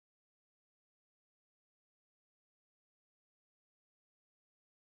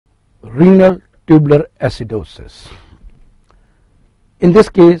renal tubular acidosis. In this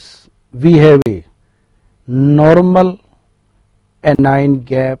case, we have a normal anion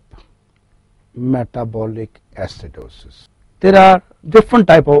gap metabolic acidosis. There are different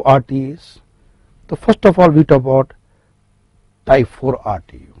type of RTAs. So first of all, we talk about type 4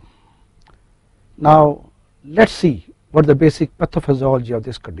 RTU. Now let's see what the basic pathophysiology of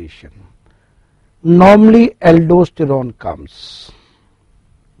this condition. Normally aldosterone comes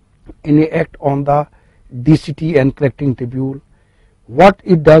in act on the DCT and collecting tubule. What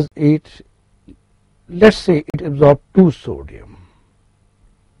it does, let's say it absorbs 2 sodium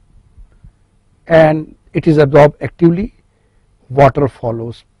and it is absorbed actively, water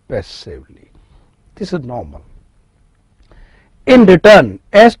follows passively. This is normal. In return,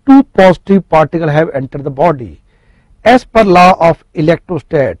 as 2 positive particles have entered the body, as per law of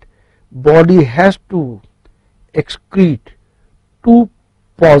electrostat, body has to excrete 2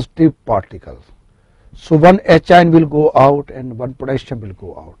 positive particles. So one H ion will go out and one potassium will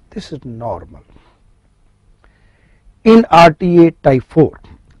go out. This is normal. In RTA type 4,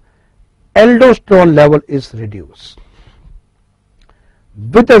 aldosterone level is reduced.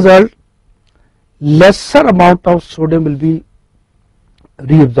 With the result, lesser amount of sodium will be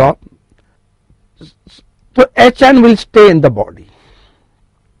reabsorbed. So H ion will stay in the body.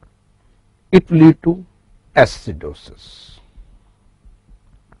 It will lead to acidosis.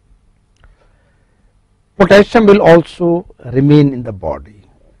 Potassium will also remain in the body.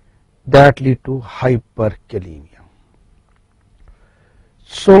 That lead to hyperkalemia.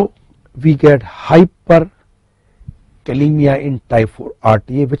 So we get hyperkalemia in type 4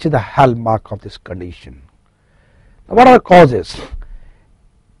 RTA, which is the hallmark of this condition. Now, what are the causes?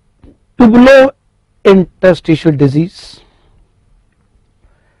 Tubulointerstitial disease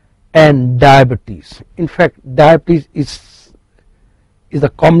and diabetes. In fact, diabetes is the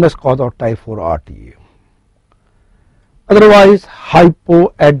commonest cause of type 4 RTA. Otherwise,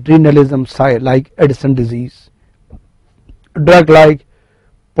 hypoadrenalism like Addison disease, drug like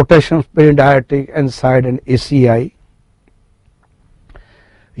potassium sparing diuretic, NSAID and ACI.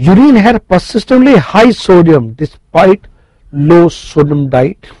 Urine has persistently high sodium despite low sodium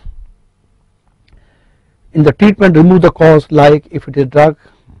diet. In the treatment, remove the cause, like if it is drug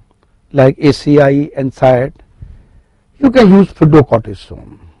like ACI and NSAID, you can use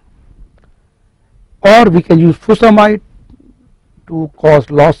fludrocortisone, or we can use furosemide to cause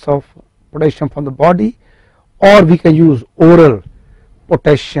loss of potassium from the body, or we can use oral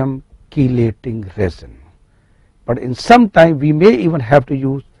potassium chelating resin. But in some time we may even have to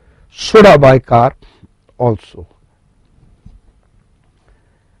use soda bicarb also.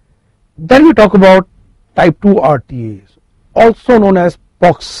 Then we talk about type 2 RTAs, also known as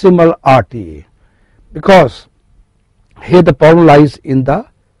proximal RTA, because here the problem lies in the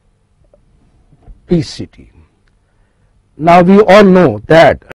PCT. Now we all know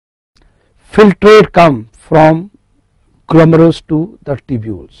that filtrate come from glomerulus to the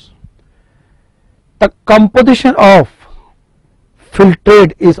tubules. The composition of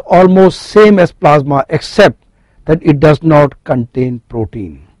filtrate is almost same as plasma, except that it does not contain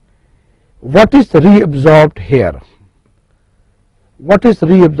protein. What is reabsorbed here? What is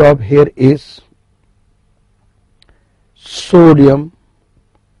reabsorbed here is sodium,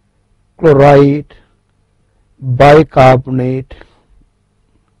 chloride, bicarbonate,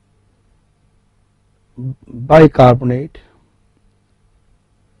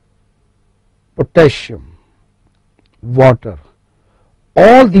 potassium, water.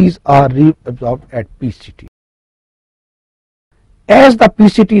 All these are reabsorbed at PCT. As the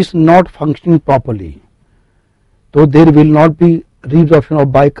PCT is not functioning properly, so there will not be reabsorption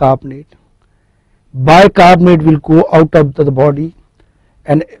of bicarbonate. Bicarbonate will go out of the body,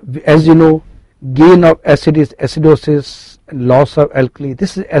 and as you know, gain of acid is acidosis and loss of alkali.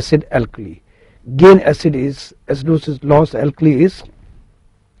 This is acid alkali. Gain acid is acidosis, loss alkali is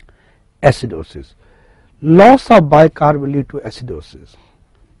acidosis. Loss of bicarb will lead to acidosis.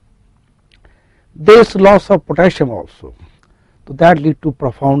 There is loss of potassium also, so that lead to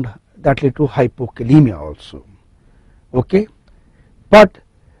hypokalemia also. Okay, but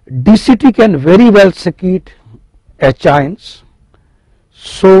DCT can very well secrete H ions,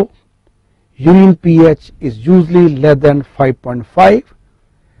 so urine pH is usually less than 5.5.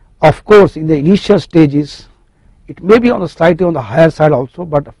 Of course, in the initial stages it may be on the slightly on the higher side also,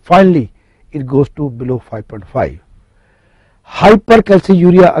 but finally it goes to below 5.5.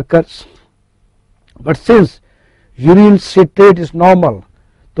 Hypercalciuria occurs, but since urine citrate is normal,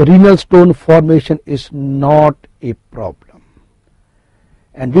 the renal stone formation is not a problem.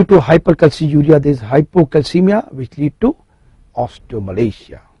 And due to hypercalciuria, there is hypocalcemia, which lead to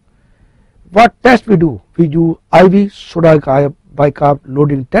osteomalacia. what test we do? We do IV soda bicarb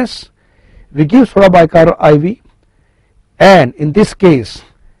loading test. We give soda bicarb IV, and in this case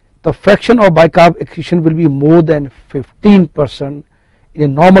the fraction of bicarb accretion will be more than 15%. In a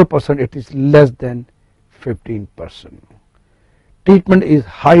normal person it is less than 15%. Treatment is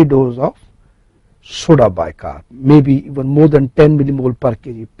high dose of soda bicarb, maybe even more than 10 millimole per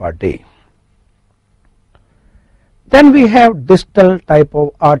kg per day. Then we have distal type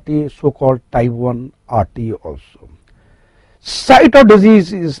of RTA, so called type 1 RTA also. Site of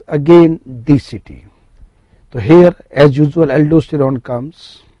disease is again DCT. So here as usual aldosterone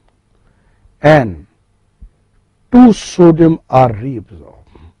comes and 2 sodium are reabsorbed.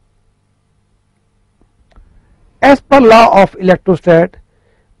 As per law of electrostat,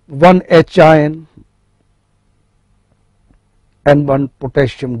 1 H ion and 1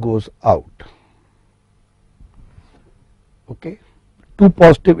 potassium goes out. Okay, 2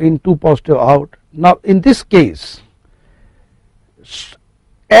 positive in, 2 positive out. Now in this case,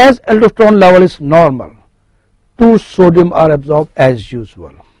 as aldosterone level is normal, 2 sodium are absorbed as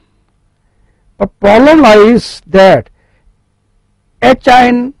usual. But problem lies that H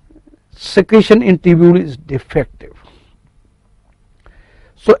ion secretion in tubule is defective.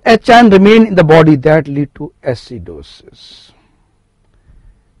 So H ion remain in the body, that lead to acidosis.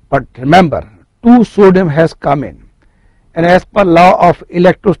 But remember, 2 sodium has come in, and as per law of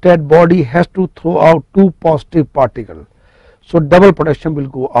electrostat, body has to throw out 2 positive particles. So double potassium will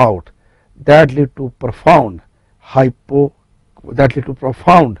go out. That lead to profound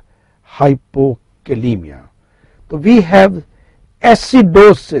hypokalemia. So we have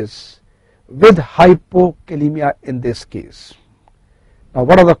acidosis with hypokalemia in this case. Now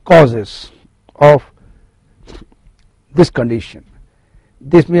what are the causes of this condition?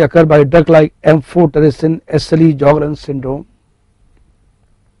 This may occur by drug like amphotericin, Ashley-Jogren syndrome,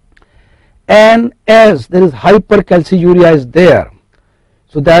 and as there is hypercalciuria is there,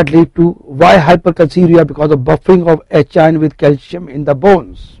 so that lead to why hypercalciuria? Because of buffering of H ion with calcium in the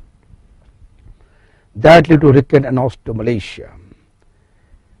bones. That lead to ricket and osteomalacia.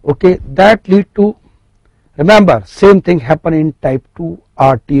 Okay, that lead to, remember, same thing happen in type 2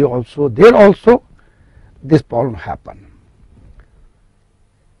 RTA also. There also this problem happen.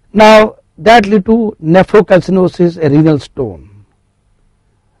 Now that lead to nephrocalcinosis, a renal stone.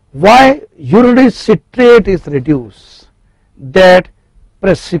 Why? Urinary citrate is reduced, that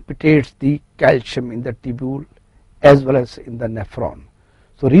precipitates the calcium in the tubule as well as in the nephron.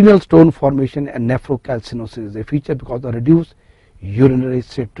 So renal stone formation and nephrocalcinosis is a feature because of reduced urinary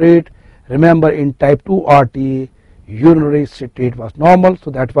citrate. Remember, in type 2 RTA, urinary citrate was normal,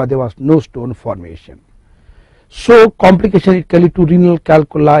 so that's why there was no stone formation. So complication, it can lead to renal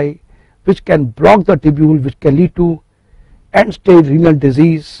calculi, which can block the tubule, which can lead to end stage renal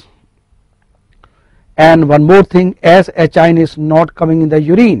disease. And one more thing, as H ion is not coming in the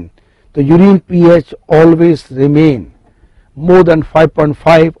urine, the urine pH always remain more than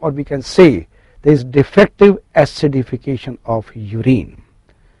 5.5, or we can say there is defective acidification of urine.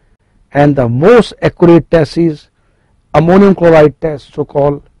 And the most accurate test is ammonium chloride test, so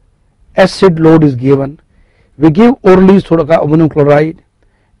called acid load is given. We give orally ammonium chloride,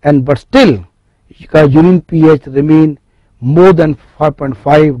 and but still urine pH remain more than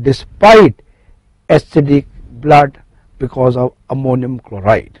 5.5 despite acidic blood because of ammonium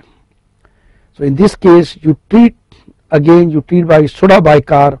chloride. So in this case you treat by soda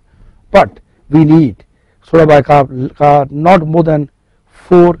bicarb, but we need soda bicarb not more than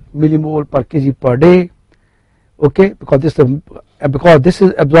 4 millimole per kg per day. Okay, because this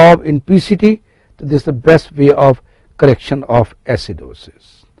is absorbed in PCT, so this is the best way of correction of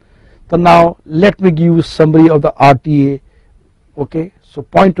acidosis. So now let me give you summary of the RTA. Okay, so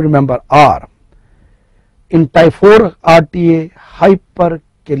point to remember are: in type 4 RTA,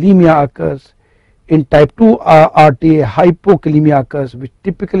 hyperkalemia occurs. In type 2 RTA, hypokalemia occurs, which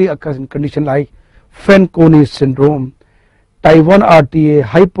typically occurs in condition like Fanconi syndrome. Type 1 RTA,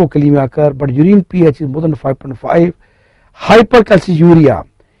 hypokalemia occurs, but urine pH is more than 5.5. Hypercalciuria,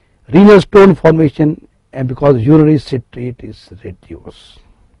 renal stone formation, and because urinary citrate is reduced.